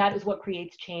 And that is what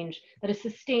creates change that is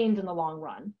sustained in the long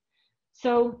run.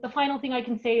 So the final thing I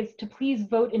can say is to please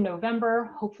vote in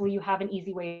November. Hopefully you have an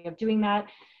easy way of doing that.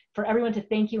 For everyone to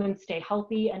thank you and stay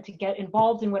healthy and to get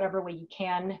involved in whatever way you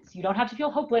can so you don't have to feel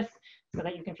hopeless so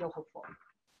that you can feel hopeful.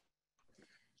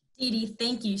 Didi,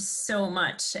 thank you so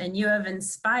much. And you have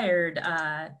inspired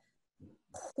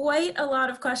quite a lot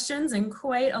of questions and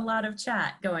quite a lot of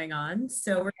chat going on.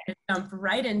 So we're going to jump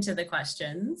right into the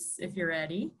questions if you're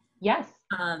ready. Yes.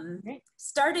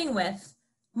 Starting with,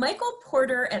 Michael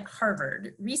Porter at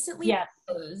Harvard recently Yes.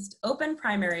 proposed open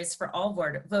primaries for all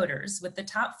voters, with the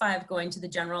top 5 going to the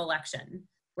general election,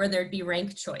 where there'd be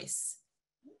ranked choice.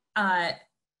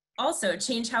 Also,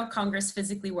 change how Congress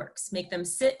physically works, make them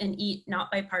sit and eat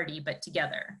not by party, but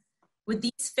together. Would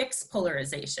these fix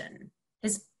polarization?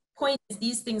 His point is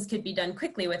these things could be done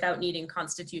quickly without needing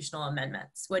constitutional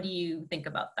amendments. What do you think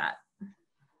about that?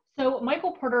 So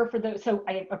Michael Porter, so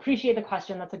I appreciate the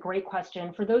question. That's a great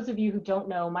question. For those of you who don't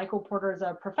know, Michael Porter is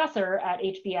a professor at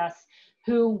HBS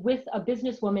who, with a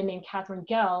businesswoman named Catherine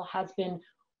Gell, has been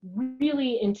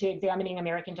really into examining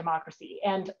American democracy.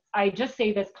 And I just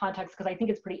say this context because I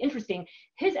think it's pretty interesting.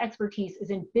 His expertise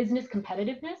is in business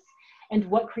competitiveness and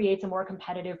what creates a more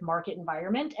competitive market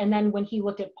environment. And then when he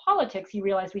looked at politics, he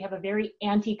realized we have a very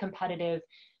anti-competitive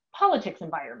politics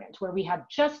environment where we have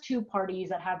just 2 parties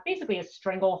that have basically a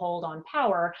stranglehold on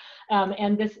power.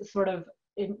 And this sort of,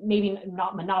 maybe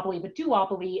not monopoly, but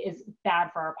duopoly is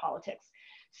bad for our politics.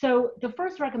 So the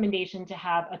first recommendation to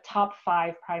have a top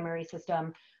 5 primary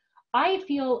system, I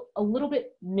feel a little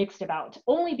bit mixed about,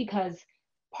 only because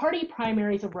party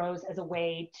primaries arose as a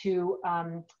way to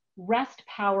wrest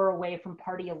power away from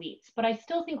party elites. But I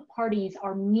still think parties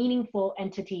are meaningful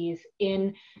entities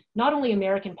in not only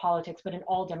American politics, but in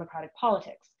all democratic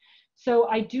politics. So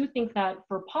I do think that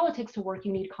for politics to work,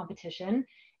 you need competition,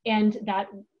 and that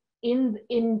in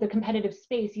the competitive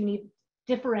space, you need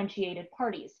differentiated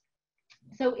parties.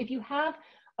 So if you have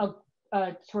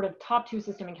a sort of top 2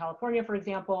 system in California, for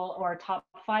example, or a top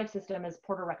 5 system as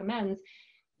Porter recommends,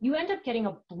 you end up getting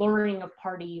a blurring of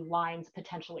party lines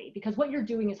potentially, because what you're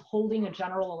doing is holding a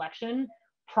general election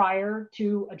prior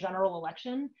to a general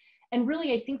election. And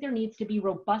really, I think there needs to be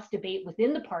robust debate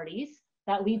within the parties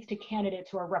that leads to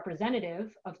candidates who are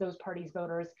representative of those parties'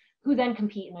 voters who then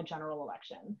compete in a general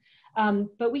election.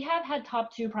 But we have had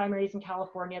top 2 primaries in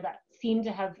California that seem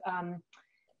to have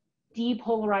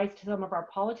depolarized some of our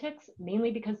politics,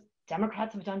 mainly because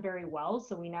Democrats have done very well.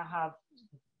 So we now have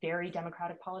very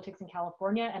democratic politics in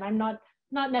California, and I'm not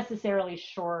necessarily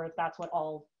sure if that's what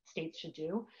all states should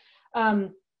do.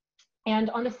 And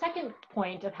on the second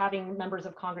point of having members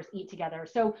of Congress eat together,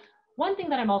 so one thing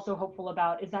that I'm also hopeful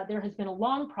about is that there has been a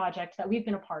long project that we've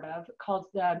been a part of called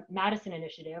the Madison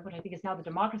Initiative, which I think is now the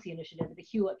Democracy Initiative at the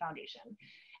Hewlett Foundation.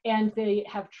 And they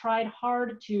have tried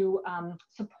hard to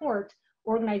support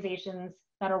organizations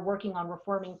that are working on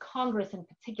reforming Congress in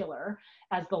particular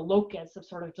as the locus of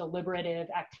sort of deliberative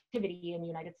activity in the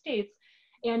United States.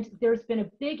 And there's been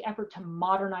a big effort to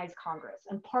modernize Congress.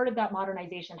 And part of that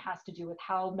modernization has to do with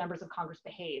how members of Congress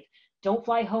behave. Don't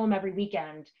fly home every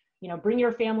weekend. You know, bring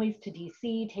your families to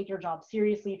DC, take your job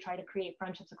seriously, try to create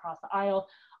friendships across the aisle.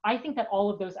 I think that all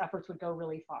of those efforts would go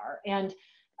really far. And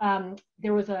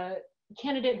there was a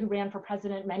candidate who ran for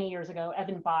president many years ago,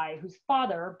 Evan Bayh, whose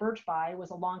father, Birch Bayh,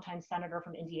 was a longtime senator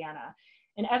from Indiana.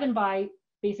 And Evan Bayh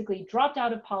basically dropped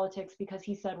out of politics because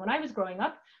he said, when I was growing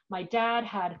up, my dad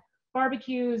had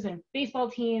barbecues and baseball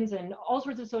teams and all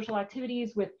sorts of social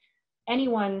activities with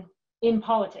anyone in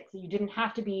politics. You didn't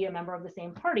have to be a member of the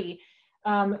same party.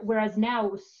 Whereas now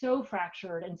it was so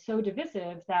fractured and so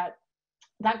divisive that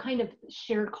that kind of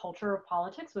shared culture of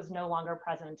politics was no longer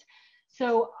present.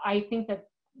 So I think that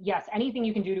yes, anything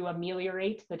you can do to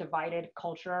ameliorate the divided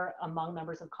culture among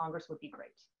members of Congress would be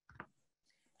great.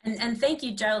 And thank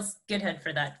you, Giles Goodhead,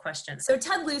 for that question. So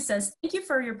Ted Lieu says, thank you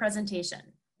for your presentation.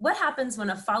 What happens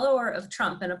when a follower of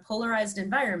Trump in a polarized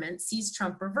environment sees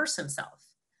Trump reverse himself?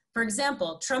 For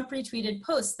example, Trump retweeted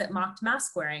posts that mocked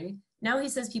mask wearing. Now he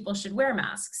says people should wear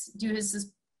masks. Do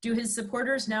his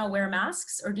supporters now wear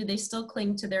masks, or do they still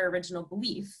cling to their original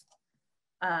belief?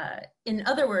 In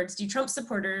other words, do Trump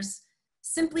supporters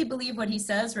simply believe what he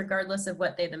says regardless of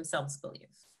what they themselves believe?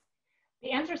 The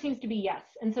answer seems to be yes.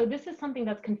 And so this is something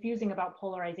that's confusing about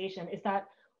polarization, is that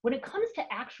when it comes to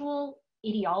actual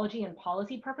ideology and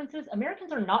policy preferences,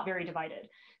 Americans are not very divided.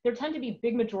 There tend to be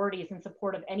big majorities in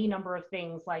support of any number of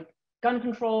things like gun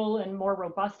control and more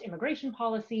robust immigration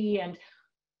policy and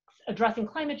addressing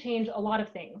climate change, a lot of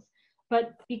things.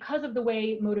 But because of the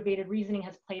way motivated reasoning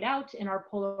has played out in our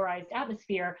polarized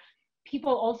atmosphere,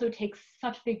 people also take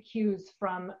such big cues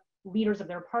from leaders of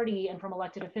their party and from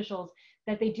elected officials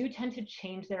that they do tend to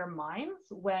change their minds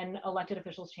when elected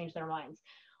officials change their minds.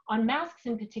 On masks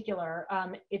in particular,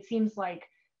 it seems like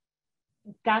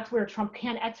that's where Trump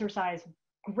can exercise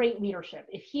great leadership.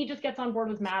 If he just gets on board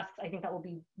with masks, I think that will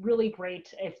be really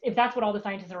great if that's what all the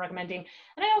scientists are recommending.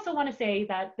 And I also want to say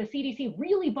that the CDC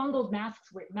really bungled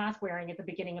mask wearing at the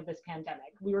beginning of this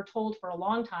pandemic. We were told for a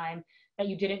long time that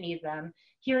you didn't need them.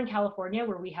 Here in California,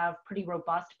 where we have pretty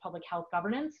robust public health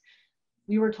governance,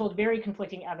 we were told very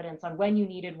conflicting evidence on when you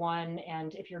needed one,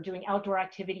 and if you're doing outdoor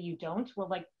activity, you don't. Well,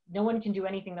 like, no one can do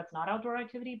anything that's not outdoor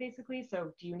activity, basically,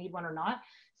 so do you need one or not?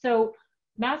 So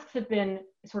masks have been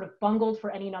sort of bungled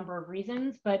for any number of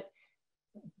reasons, but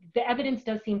the evidence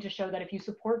does seem to show that if you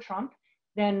support Trump,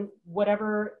 then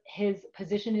whatever his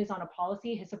position is on a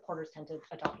policy, his supporters tend to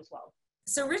adopt as well.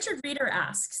 So Richard Reeder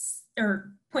asks,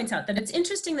 or points out, that it's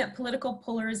interesting that political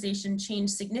polarization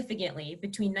changed significantly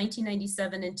between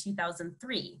 1997 and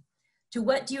 2003. To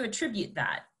what do you attribute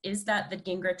that? Is that the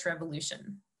Gingrich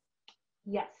Revolution?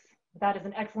 Yes, that is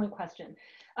an excellent question.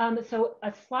 So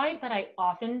a slide that I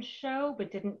often show,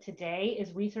 but didn't today,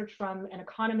 is research from an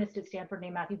economist at Stanford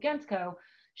named Matthew Gentzkow,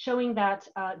 showing that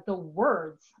the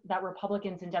words that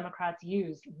Republicans and Democrats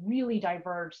used really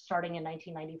diverged starting in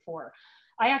 1994.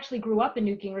 I actually grew up in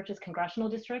Newt Gingrich's congressional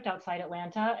district outside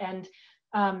Atlanta, and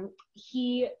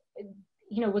he,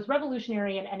 was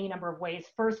revolutionary in any number of ways.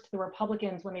 First, the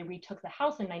Republicans, when they retook the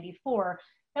House in '94,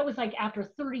 that was like after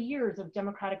 30 years of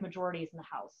Democratic majorities in the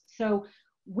House. So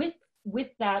with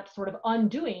that sort of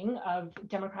undoing of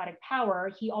Democratic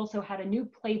power, he also had a new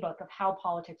playbook of how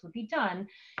politics would be done.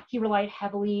 He relied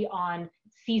heavily on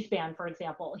C-SPAN, for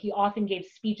example. He often gave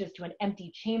speeches to an empty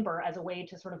chamber as a way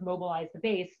to sort of mobilize the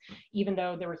base, even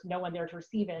though there was no one there to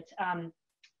receive it.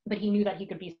 But he knew that he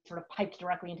could be sort of piped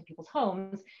directly into people's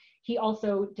homes. He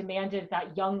also demanded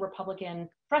that young Republican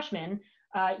freshmen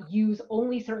use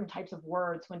only certain types of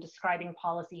words when describing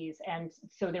policies. And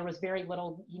so there was very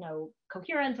little,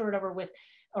 coherence or whatever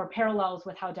or parallels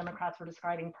with how Democrats were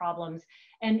describing problems.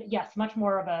 And yes, much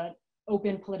more of a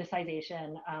open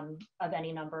politicization of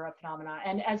any number of phenomena.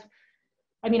 And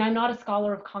I'm not a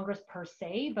scholar of Congress per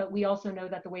se, but we also know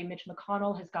that the way Mitch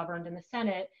McConnell has governed in the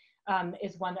Senate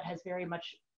is one that has very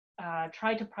much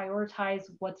tried to prioritize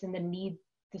what's in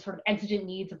the sort of exigent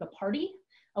needs of the party,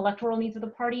 electoral needs of the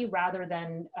party, rather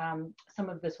than some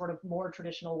of the sort of more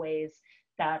traditional ways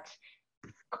that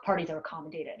parties are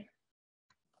accommodated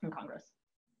in Congress.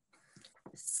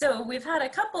 So we've had a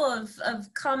couple of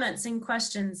comments and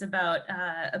questions about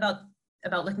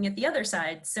looking at the other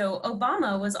side. So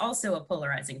Obama was also a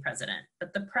polarizing president,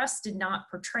 but the press did not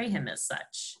portray him as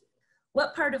such.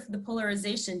 What part of the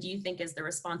polarization do you think is the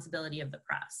responsibility of the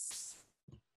press?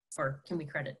 Or can we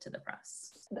credit to the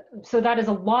press? So that is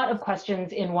a lot of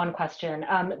questions in one question.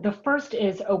 The first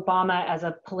is Obama as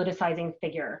a politicizing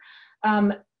figure.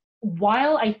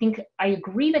 While I think I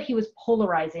agree that he was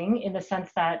polarizing in the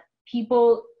sense that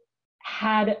people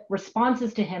had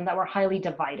responses to him that were highly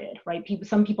divided, right?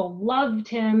 Some people loved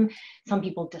him, some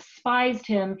people despised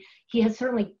him. He has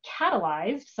certainly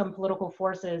catalyzed some political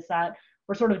forces that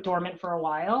were sort of dormant for a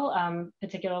while,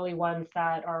 particularly ones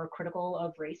that are critical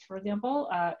of race, for example,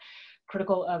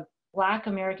 critical of Black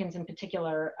Americans in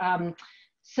particular.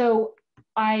 So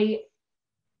I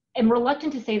am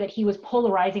reluctant to say that he was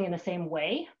polarizing in the same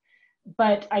way,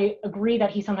 but I agree that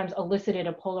he sometimes elicited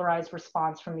a polarized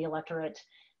response from the electorate.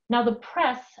 Now, the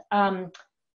press,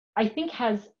 I think,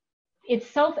 has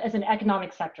itself as an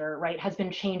economic sector, right, has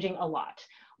been changing a lot.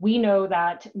 We know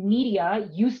that media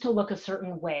used to look a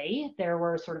certain way. There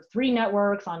were sort of 3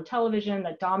 networks on television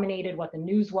that dominated what the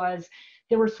news was.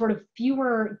 There were sort of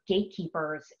fewer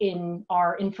gatekeepers in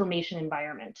our information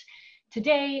environment.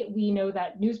 Today, we know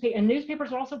that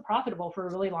newspapers are also profitable for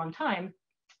a really long time,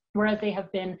 whereas they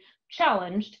have been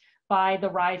challenged by the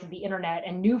rise of the internet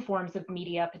and new forms of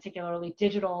media, particularly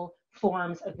digital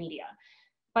forms of media.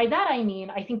 By that, I mean,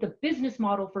 I think the business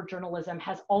model for journalism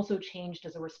has also changed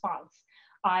as a response.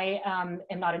 I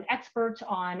am not an expert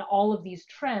on all of these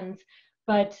trends,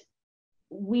 but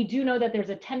we do know that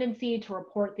there's a tendency to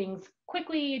report things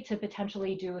quickly, to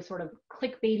potentially do a sort of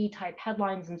clickbaity type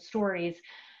headlines and stories.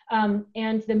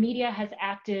 And the media has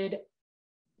acted,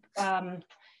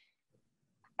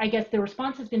 I guess the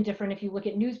response has been different. If you look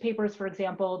at newspapers, for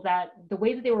example, that the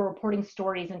way that they were reporting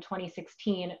stories in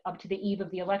 2016 up to the eve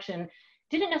of the election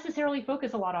didn't necessarily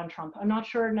focus a lot on Trump. I'm not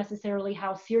sure necessarily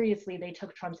how seriously they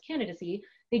took Trump's candidacy.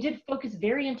 They did focus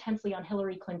very intensely on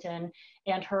Hillary Clinton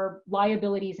and her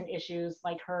liabilities and issues,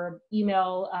 like her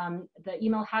email, the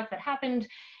email hack that happened,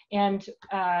 and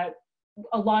a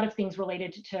lot of things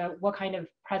related to what kind of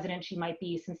president she might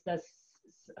be, since the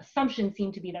assumption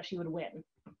seemed to be that she would win.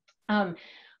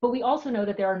 But we also know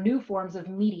that there are new forms of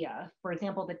media. For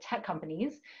example, the tech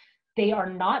companies. They are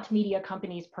not media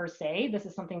companies per se. This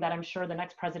is something that I'm sure the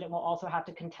next president will also have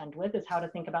to contend with, is how to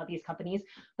think about these companies.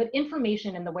 But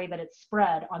information and the way that it's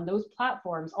spread on those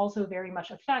platforms also very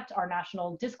much affect our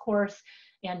national discourse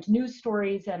and news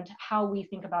stories and how we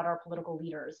think about our political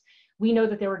leaders. We know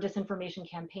that there were disinformation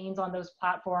campaigns on those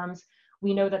platforms.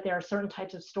 We know that there are certain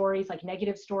types of stories, like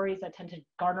negative stories, that tend to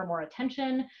garner more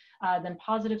attention than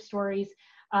positive stories.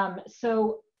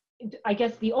 So I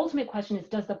guess the ultimate question is,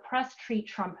 does the press treat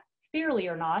Trump fairly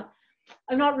or not?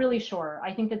 I'm not really sure.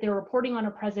 I think that they're reporting on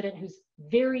a president who's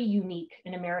very unique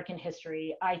in American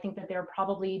history. I think that they're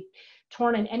probably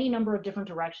torn in any number of different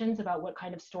directions about what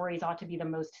kind of stories ought to be the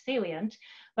most salient.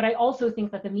 But I also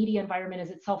think that the media environment is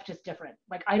itself just different.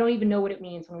 Like, I don't even know what it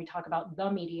means when we talk about the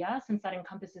media, since that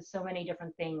encompasses so many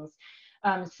different things.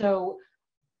 So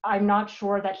I'm not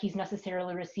sure that he's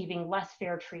necessarily receiving less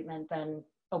fair treatment than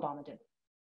Obama did.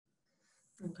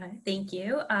 Okay, thank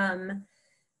you.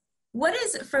 What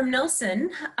is, from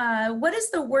Nelson, what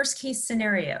is the worst case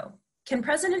scenario? Can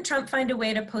President Trump find a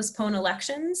way to postpone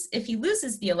elections? If he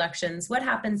loses the elections, what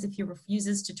happens if he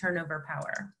refuses to turn over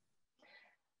power?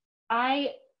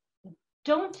 I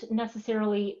don't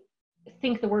necessarily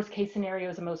think the worst case scenario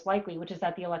is the most likely, which is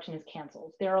that the election is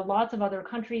canceled. There are lots of other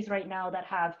countries right now that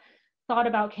have thought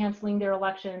about canceling their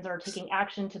elections or taking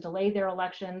action to delay their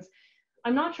elections.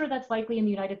 I'm not sure that's likely in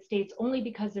the United States, only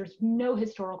because there's no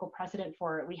historical precedent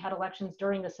for it. We had elections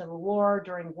during the Civil War,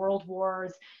 during world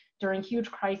wars, during huge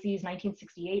crises,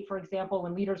 1968, for example,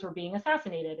 when leaders were being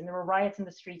assassinated and there were riots in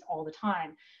the streets all the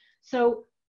time. So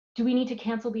do we need to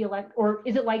cancel the election, or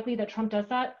is it likely that Trump does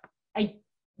that? I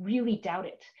really doubt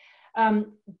it.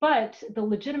 But the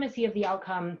legitimacy of the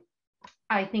outcome,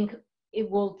 I think it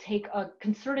will take a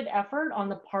concerted effort on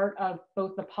the part of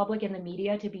both the public and the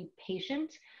media to be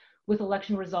patient with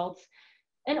election results.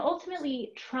 And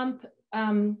ultimately, Trump,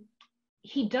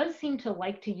 he does seem to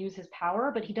like to use his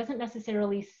power, but he doesn't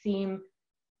necessarily seem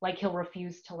like he'll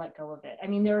refuse to let go of it. I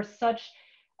mean, there are such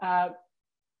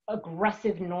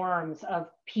aggressive norms of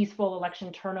peaceful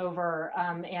election turnover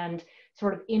and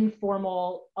sort of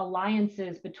informal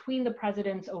alliances between the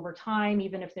presidents over time,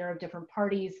 even if they're of different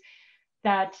parties,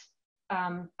 that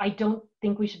I don't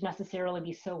think we should necessarily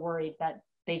be so worried that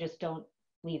they just don't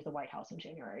leave the White House in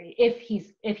January if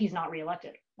he's not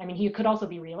reelected. I mean, he could also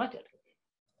be reelected.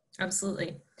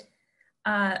 Absolutely.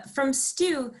 From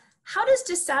Stu, how does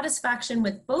dissatisfaction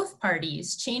with both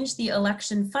parties change the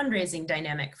election fundraising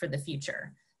dynamic for the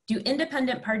future? Do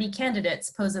independent party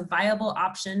candidates pose a viable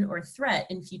option or threat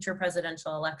in future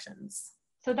presidential elections?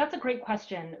 So that's a great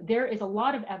question. There is a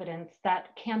lot of evidence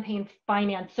that campaign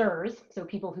financiers, so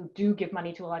people who do give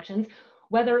money to elections,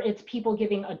 whether it's people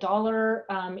giving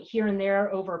 $1 here and there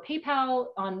over PayPal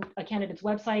on a candidate's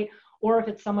website, or if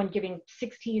it's someone giving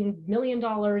 $16 million,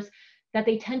 that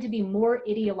they tend to be more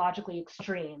ideologically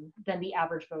extreme than the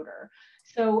average voter.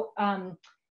 So,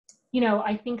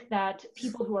 I think that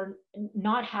people who are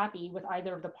not happy with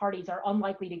either of the parties are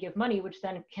unlikely to give money, which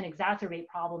then can exacerbate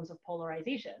problems of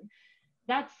polarization.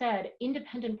 That said,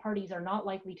 independent parties are not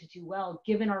likely to do well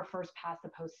given our first past the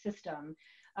post system,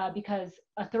 because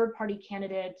a third party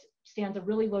candidate stands a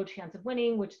really low chance of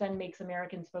winning, which then makes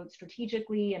Americans vote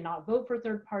strategically and not vote for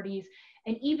third parties.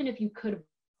 And even if you could.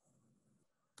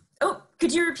 Oh,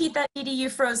 could you repeat that, Didi? You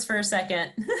froze for a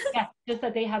second. Yeah, just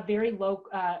that they have very low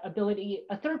ability.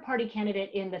 A third party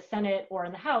candidate in the Senate or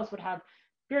in the House would have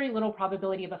very little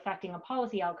probability of affecting a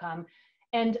policy outcome.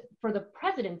 And for the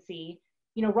presidency,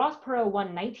 Ross Perot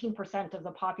won 19% of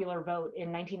the popular vote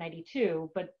in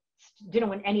 1992, but didn't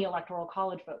win any electoral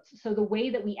college votes. So the way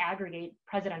that we aggregate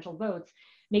presidential votes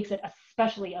makes it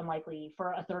especially unlikely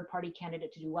for a third party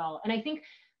candidate to do well. And I think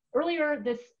earlier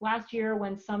this last year,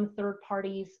 when some third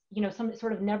parties, some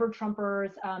sort of never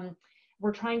Trumpers,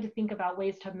 were trying to think about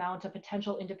ways to mount a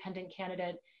potential independent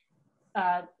candidate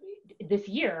this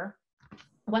year,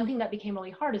 one thing that became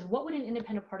really hard is, what would an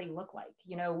independent party look like?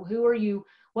 Who are you,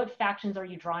 what factions are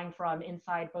you drawing from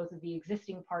inside both of the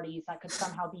existing parties that could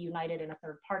somehow be united in a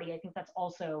third party? I think that's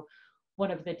also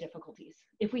one of the difficulties.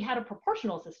 If we had a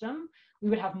proportional system, we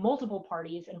would have multiple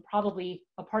parties and probably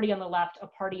a party on the left, a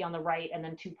party on the right, and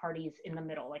then two parties in the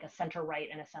middle, like a center right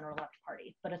and a center left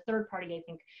party. But a third party, I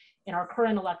think, in our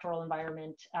current electoral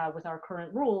environment, with our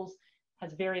current rules,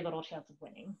 has very little chance of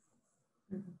winning.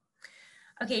 Mm-hmm.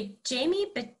 Okay, Jamie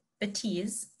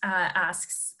Batiz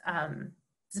asks,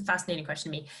 it's a fascinating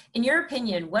question to me. In your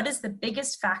opinion, what is the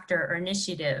biggest factor or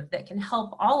initiative that can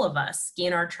help all of us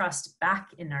gain our trust back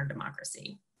in our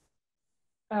democracy?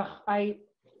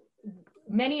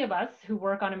 Many of us who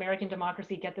work on American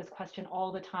democracy get this question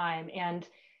all the time, and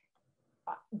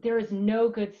there is no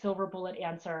good silver bullet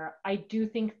answer. I do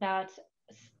think that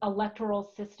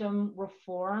electoral system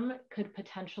reform could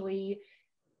potentially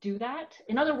do that.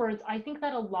 In other words, I think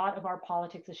that a lot of our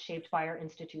politics is shaped by our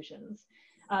institutions.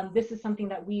 This is something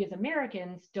that we as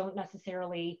Americans don't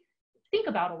necessarily think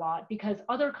about a lot, because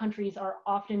other countries are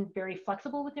often very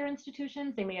flexible with their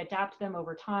institutions. They may adapt them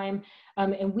over time,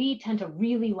 and we tend to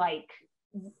really like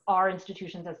our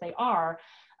institutions as they are.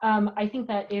 I think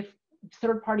that if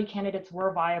third-party candidates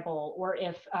were viable, or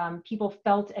if people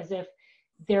felt as if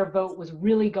their vote was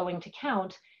really going to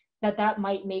count, that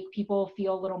might make people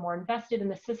feel a little more invested in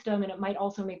the system, and it might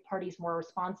also make parties more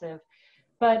responsive.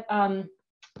 But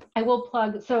I will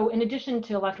plug, so in addition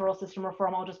to electoral system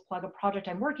reform, I'll just plug a project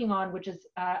I'm working on, which is,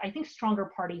 I think stronger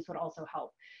parties would also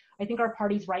help. I think our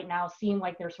parties right now seem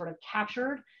like they're sort of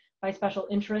captured by special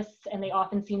interests, and they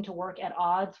often seem to work at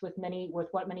odds with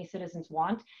what many citizens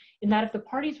want. In that if the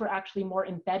parties were actually more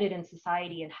embedded in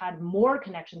society and had more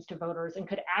connections to voters and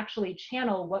could actually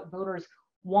channel what voters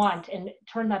want and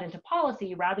turn that into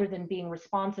policy rather than being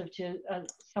responsive to a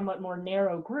somewhat more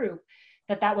narrow group,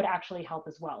 that would actually help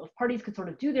as well. If parties could sort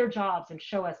of do their jobs and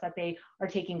show us that they are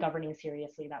taking governing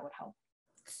seriously, that would help.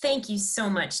 Thank you so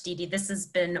much, Didi. This has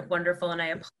been wonderful, and I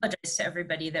apologize to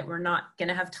everybody that we're not going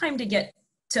to have time to get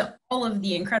to all of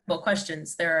the incredible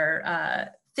questions. There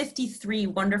are 53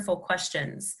 wonderful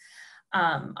questions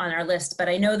on our list, but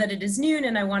I know that it is noon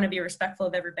and I want to be respectful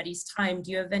of everybody's time.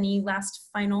 Do you have any last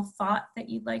final thought that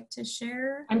you'd like to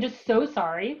share? I'm just so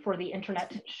sorry for the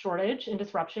internet shortage and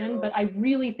disruption, but I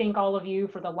really thank all of you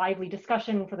for the lively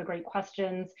discussion, for the great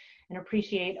questions, and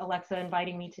appreciate Alexa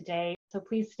inviting me today. So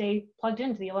please stay plugged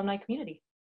into the alumni community.